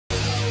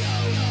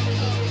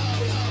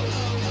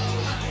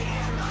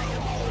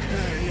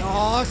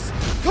us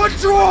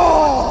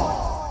control!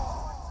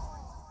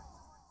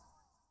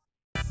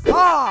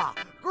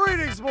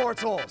 Greetings,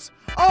 mortals!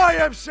 I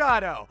am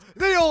Shadow,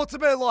 the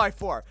ultimate life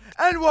form,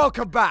 and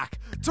welcome back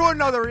to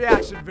another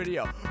reaction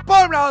video.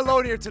 But I'm not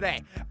alone here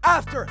today.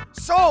 After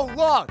so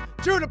long,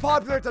 due to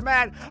popular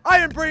demand, I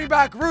am bringing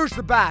back Rouge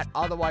the Bat,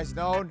 otherwise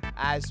known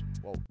as,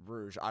 well,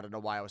 Rouge. I don't know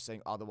why I was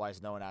saying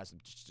otherwise known as.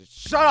 Just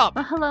shut up!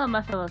 Well, hello,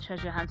 my fellow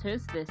treasure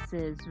hunters. This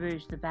is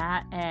Rouge the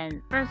Bat,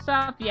 and first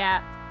off,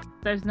 yeah,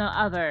 there's no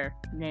other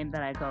name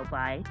that I go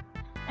by.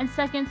 And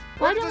second,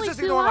 why don't we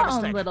do our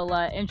own little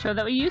intro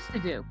that we used to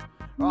do?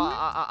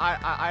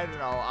 I don't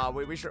know,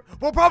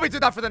 we'll probably do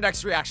that for the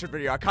next reaction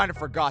video. I kind of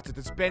forgot that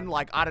it's been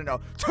like, I don't know,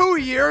 2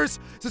 years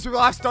since we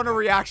last done a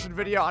reaction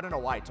video. I don't know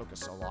why it took us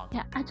so long.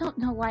 Yeah, I don't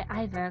know why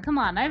either. Come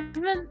on, I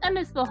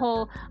missed the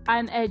whole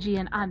I'm edgy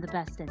and I'm the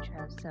best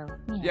intro, so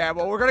yeah. Yeah,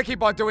 well, we're gonna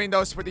keep on doing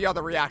those for the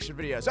other reaction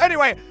videos.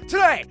 Anyway,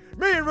 today,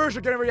 me and Rouge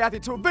are gonna be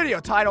reacting to a video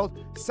titled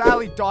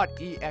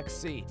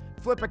Sally.EXE.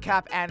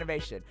 Flipaclip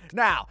animation.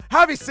 Now,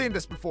 have you seen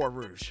this before,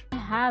 Rouge? I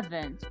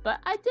haven't, but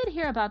I did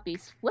hear about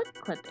these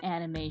Flipaclip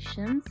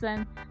animations,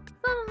 and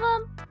some of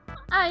them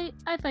I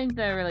think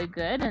they're really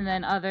good, and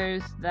then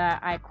others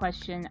that I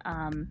question.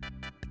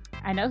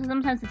 I know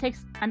sometimes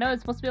I know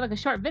it's supposed to be like a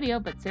short video,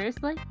 but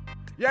seriously?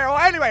 Yeah, well,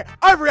 anyway,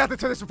 I've reacted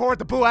to this before with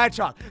the Blue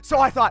Hedgehog, so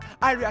I thought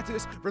I'd react to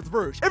this with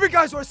Rouge. If you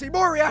guys want to see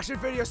more reaction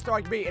videos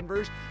starring me and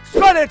Rouge,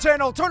 subscribe to the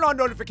channel, turn on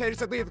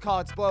notifications, and leave the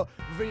comments below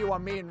the video you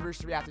want me and Rouge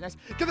to react to next.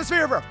 Give this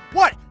video over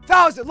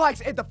 1,000 likes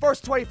in the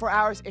first 24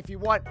 hours if you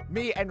want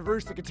me and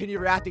Rouge to continue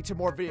reacting to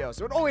more videos.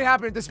 So it only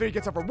happened if this video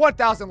gets over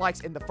 1,000 likes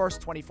in the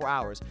first 24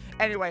 hours.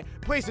 Anyway,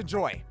 please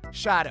enjoy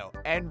Shadow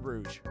and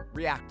Rouge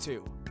react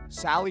to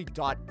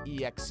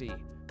Sally.EXE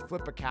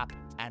Flipaclip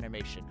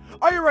animation.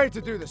 Are you ready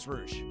to do this,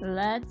 Rouge?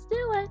 Let's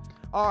do it.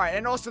 Alright,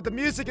 and also the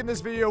music in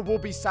this video will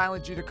be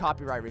silent due to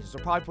copyright reasons.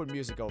 We'll probably put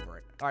music over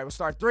it. Alright, we'll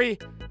start 3,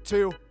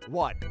 2,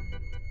 1.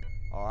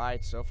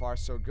 Alright, so far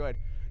so good.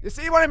 You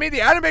see what I mean? The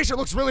animation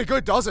looks really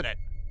good, doesn't it?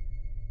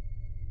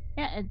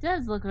 Yeah, it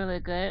does look really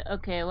good.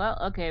 Okay, well,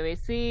 okay, we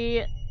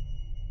see...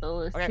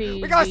 Let's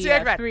see we gotta see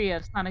Eggman. 3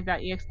 of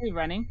Sonic.EXE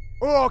running.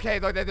 Oh, okay,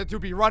 they do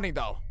be running,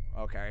 though.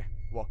 Okay.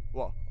 Whoa,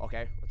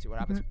 okay. Let's see what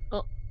happens.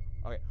 Oh.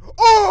 Okay.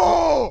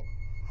 Oh!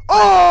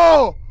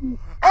 Oh!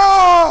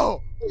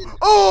 Oh!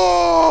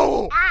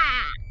 Oh!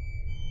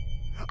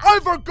 I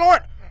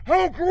forgot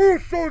how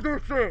gruesome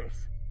this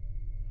is!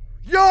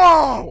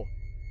 Yo!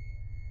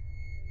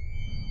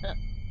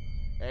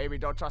 Amy,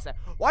 don't trust that.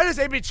 Why does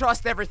Amy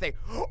trust everything?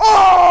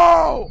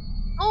 Oh!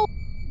 Oh!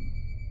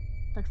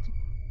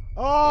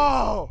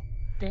 Oh!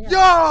 Damn.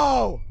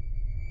 Yo!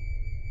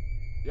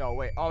 Yo,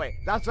 wait. Oh, wait.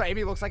 That's what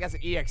Amy looks like as an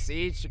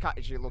EXE.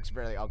 She looks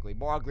very ugly.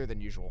 More ugly than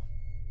usual.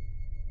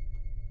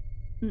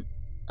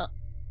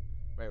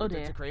 Wait, oh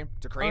dear. To cream?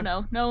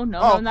 Oh no,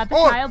 no, not the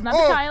child, not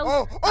the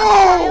child.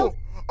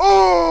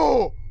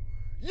 Oh!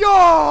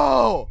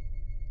 Yo!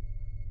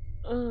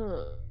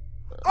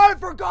 I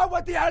forgot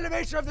what the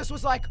animation of this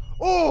was like.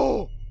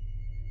 Oh!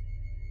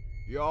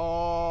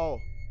 Yo!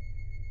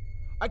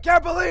 I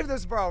can't believe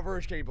this, bro.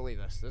 Rouge, can you believe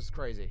this? This is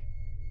crazy.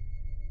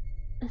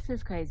 This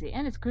is crazy,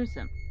 and it's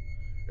gruesome.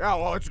 Yeah,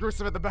 well, it's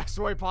gruesome in the best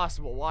way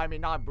possible. Well, I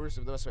mean, not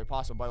gruesome in the best way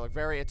possible, but like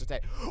very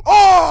entertaining.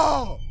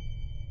 Oh!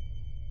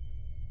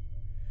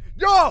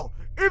 Yo!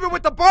 Even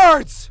with the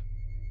birds!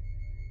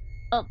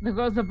 Oh, there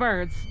goes the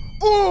birds.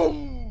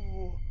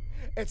 Ooh!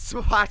 It's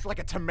splashed like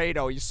a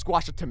tomato. You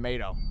squash a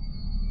tomato.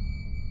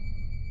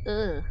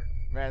 Ugh.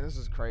 Man, this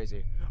is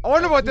crazy. I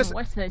wonder what this...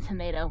 Worse than a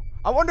tomato.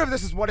 I wonder if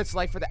this is what it's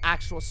like for the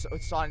actual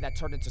Sonic that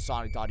turned into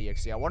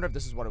Sonic.EXE. I wonder if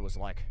this is what it was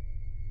like.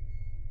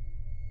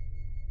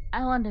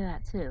 I wonder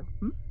that too.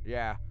 Hmm?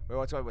 Yeah. Wait,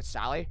 what's going with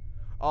Sally?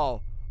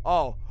 Oh!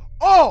 Oh!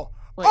 Oh!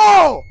 Wait.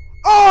 Oh!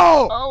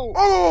 Oh! Oh!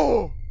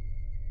 Oh!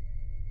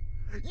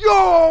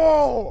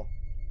 Yo!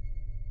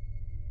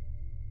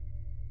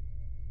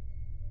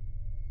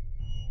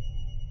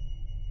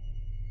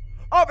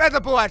 Oh, and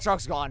the Blue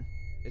Hedgehog's gone.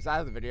 Is that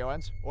how the video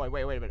ends? Oh,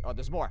 wait a minute. Oh,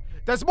 there's more.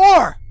 There's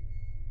more!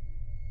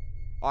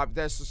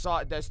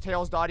 There's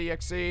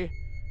Tails.EXE.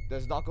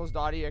 There's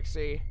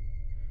Knuckles.EXE.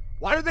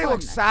 Why do they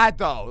look sad,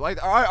 though?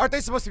 Like, aren't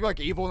they supposed to be, like,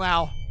 evil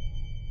now?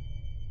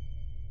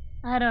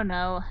 I don't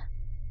know.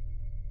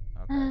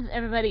 Okay.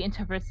 Everybody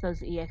interprets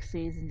those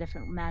EXEs in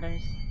different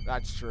matters.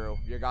 That's true.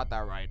 You got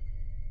that right.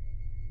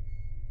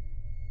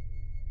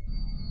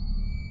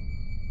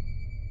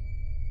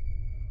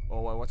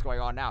 Oh, wait, what's going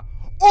on now?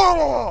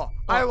 Oh!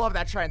 I love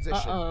that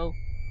transition. Uh-oh.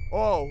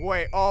 Oh,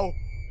 wait. Oh,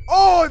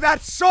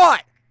 that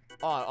shot!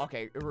 Oh,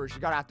 okay, Rouge, you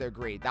gotta have to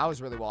agree. That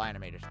was really well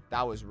animated.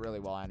 That was really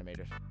well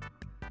animated.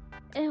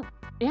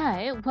 Yeah,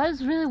 it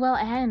was really well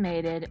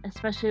animated,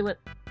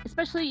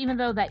 especially even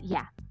though that,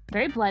 yeah,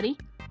 very bloody,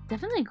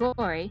 definitely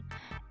gory,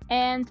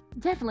 and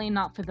definitely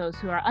not for those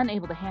who are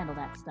unable to handle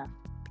that stuff.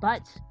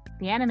 But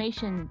the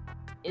animation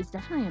is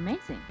definitely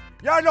amazing.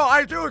 Yeah, no,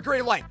 I do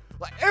agree. Like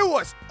it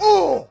was,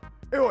 oh!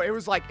 It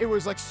was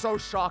like so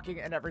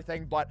shocking and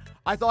everything, but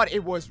I thought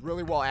it was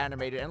really well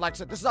animated. And like I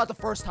said, this is not the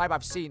first time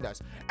I've seen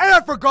this. And I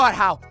forgot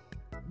how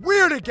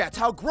weird it gets,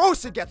 how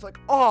gross it gets. Like,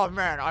 oh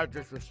man,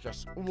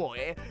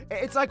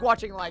 it's like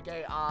watching like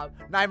a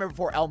Nightmare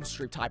Before Elm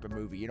Street type of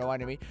movie. You know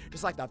what I mean?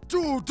 Just like the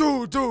do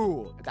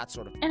that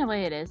sort of. In a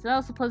way, it is. It's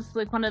also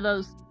like one of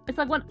those. It's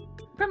like one.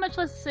 Pretty much,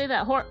 let's say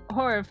that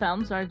horror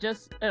films are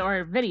just,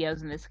 or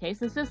videos in this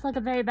case, it's just like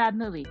a very bad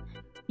movie.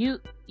 You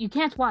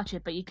can't watch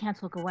it, but you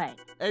can't look away.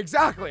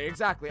 Exactly.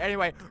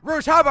 Anyway,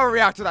 Rouge, how about we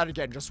react to that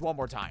again, just one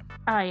more time?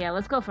 All right, yeah,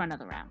 let's go for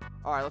another round.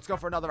 All right, let's go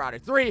for another round.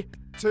 In 3,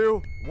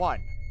 2,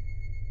 1.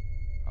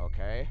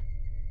 Okay.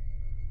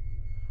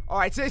 All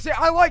right, see,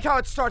 I like how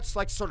it starts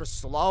like sort of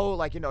slow,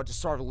 like, you know,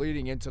 just sort of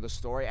leading into the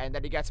story, and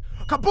then he gets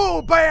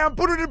kaboom, bam,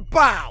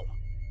 bow.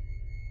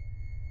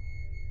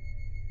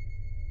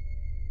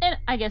 And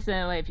I guess in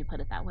a way, if you put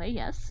it that way,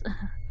 yes.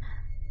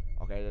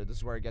 Okay, this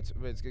is where it gets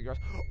gross.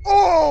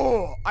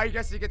 Oh! I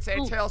guess you could say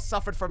Tails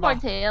suffered from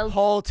a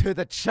hole to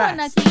the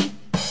chest.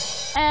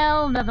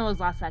 Hell, nothing was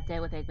lost that day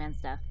with Eggman's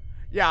death.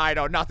 Yeah, I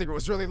know. Nothing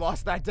was really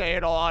lost that day,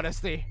 in all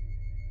honesty.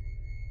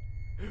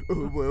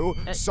 Ooh,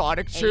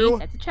 Sonic.EXE.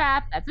 That's a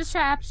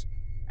trap.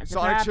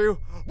 Sonic.EXE.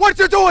 What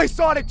you doing,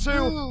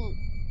 Sonic.EXE?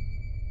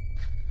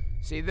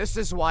 See, this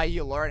is why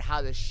you learn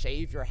how to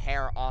shave your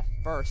hair off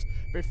first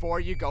before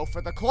you go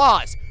for the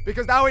claws,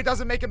 because that way it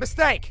doesn't make a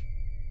mistake.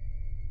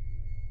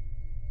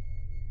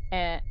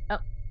 And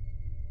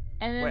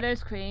then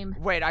there's Cream.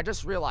 Wait, I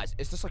just realized,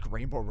 is this like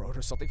Rainbow Road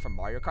or something from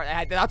Mario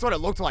Kart? That's what it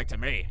looked like to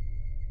me.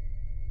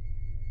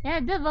 Yeah,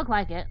 it did look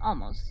like it,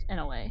 almost, in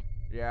a way.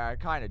 Yeah, it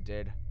kind of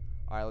did.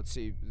 All right, let's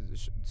see.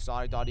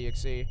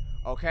 Sonic.EXE.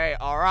 Okay,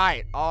 all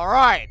right.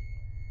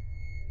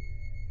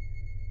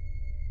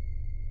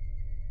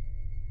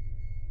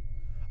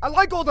 I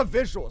like all the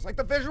visuals. Like,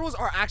 the visuals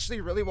are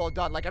actually really well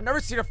done. Like, I've never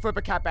seen a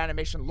Flipaclip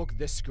animation look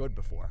this good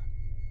before.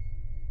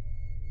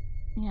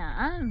 Yeah,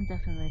 I'm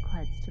definitely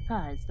quite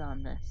surprised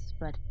on this,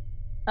 but...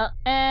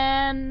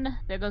 and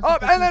there goes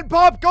and then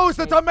pop goes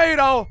the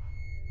tomato!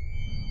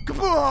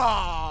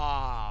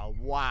 Wow.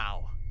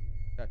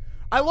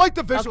 I like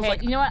the visuals. Okay,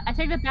 like, you know what? I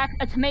take that back.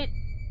 A tomato...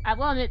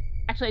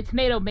 actually, a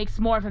tomato makes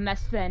more of a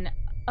mess than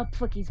a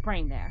Flicky's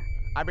brain there.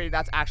 I mean,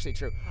 that's actually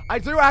true. I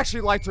do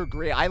actually like to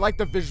agree. I like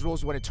the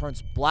visuals when it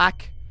turns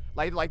black.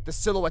 Like the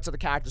silhouettes of the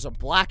characters are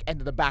black and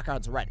then the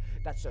background's red.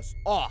 That's just,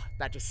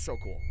 that's just so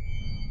cool.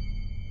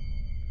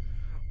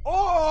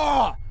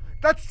 Oh,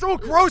 that so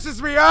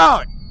grosses me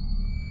out.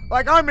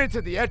 Like, I'm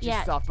into the edgy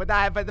stuff, but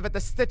the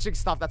stitching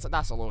stuff, that's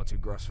a little too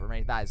gross for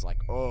me. That is like,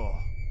 oh.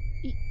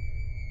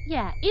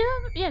 Yeah,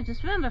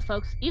 just remember,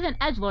 folks, even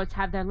edgelords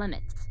have their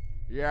limits.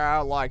 Yeah,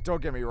 like,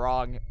 don't get me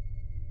wrong.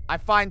 I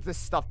find this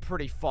stuff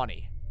pretty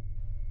funny.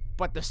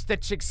 But the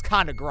stitching's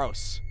kind of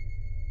gross.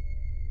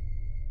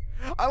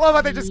 I love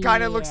how they just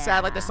kind of look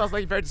sad. Like, this sounds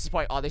like very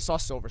disappointing. Oh, they saw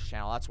Silver's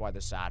channel. That's why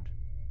they're sad.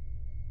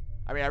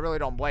 I mean, I really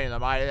don't blame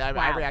them. I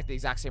react the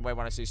exact same way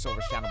when I see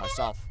Silver's channel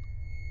myself.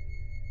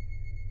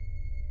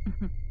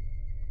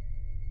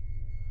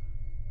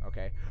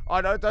 Okay. Oh,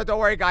 no, don't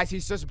worry, guys.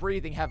 He's just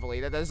breathing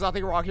heavily. There's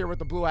nothing wrong here with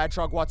the blue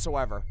hedgehog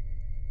whatsoever.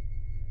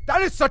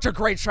 That is such a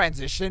great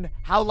transition.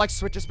 How, like,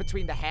 switches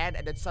between the hand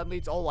and then suddenly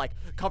it's all, like,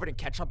 covered in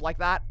ketchup like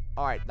that.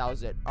 Alright, that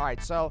was it.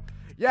 Alright, so,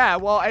 yeah,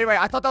 well, anyway,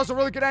 I thought that was a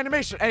really good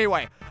animation.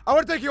 Anyway, I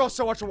want to thank you all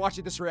so much for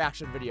watching this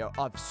reaction video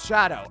of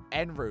Shadow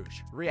and Rouge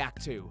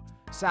react to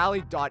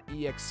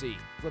Sally.EXE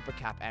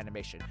Flipaclip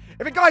animation.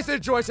 If you guys did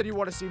enjoy this and you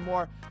want to see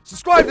more,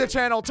 subscribe to the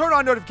channel, turn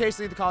on notifications,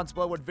 leave the comments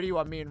below what video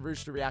on me and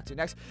Rouge to react to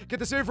next. Get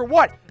this video for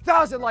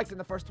 1,000 likes in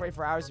the first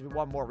 24 hours if you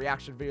want more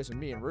reaction videos with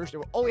me and Rouge. It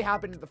will only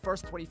happen in the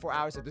first 24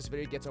 hours if this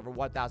video gets over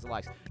 1,000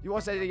 likes. You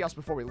want to say anything else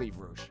before we leave,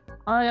 Rouge?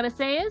 All I gotta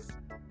say is,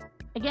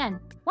 again,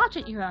 watch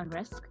at your own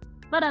risk,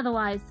 but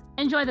otherwise,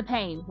 enjoy the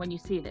pain when you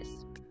see this.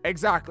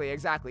 Exactly.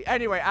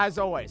 Anyway, as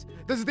always,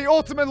 this is the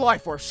ultimate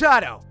life force,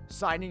 Shadow,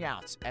 signing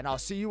out, and I'll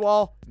see you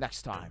all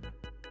next time.